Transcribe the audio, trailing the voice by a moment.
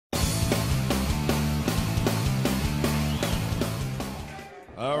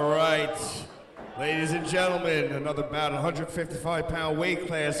Ladies and gentlemen, another bout, 155-pound weight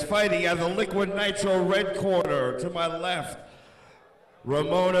class, fighting at the liquid nitro red corner. To my left,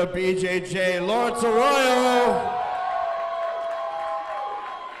 Ramona BJJ, Lawrence Arroyo.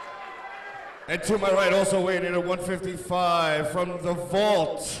 And to my right, also weighing in at 155, from the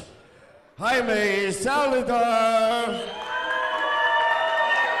vault, Jaime Salvidar.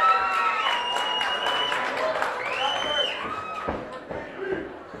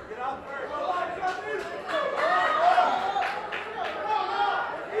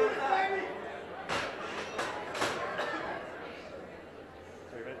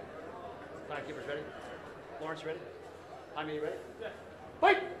 Timekeeper's ready? Lawrence ready? Jaime, you ready? Yeah.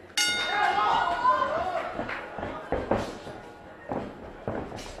 Fight!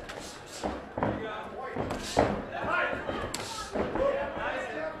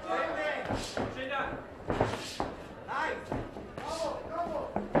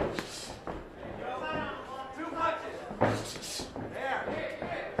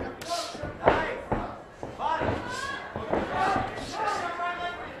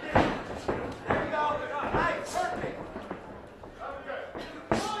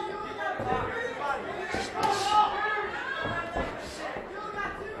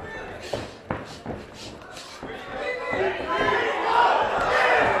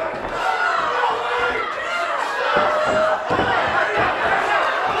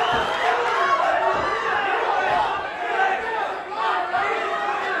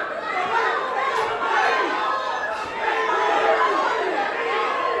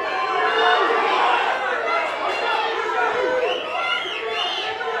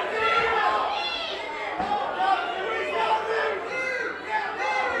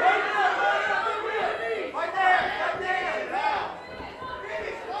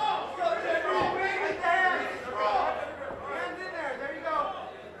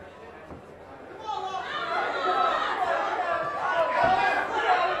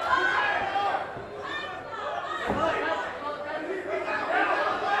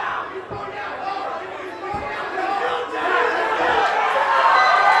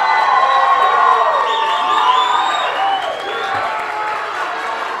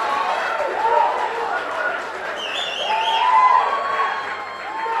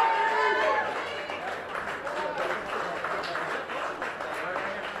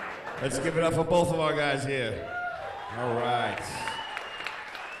 Let's give it up for both of our guys here. All right.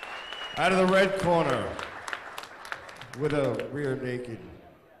 Out of the red corner, with a rear naked,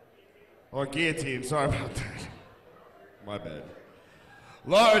 or guillotine, sorry about that. My bad.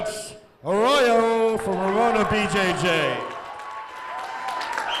 Lawrence Arroyo from Ramona BJJ.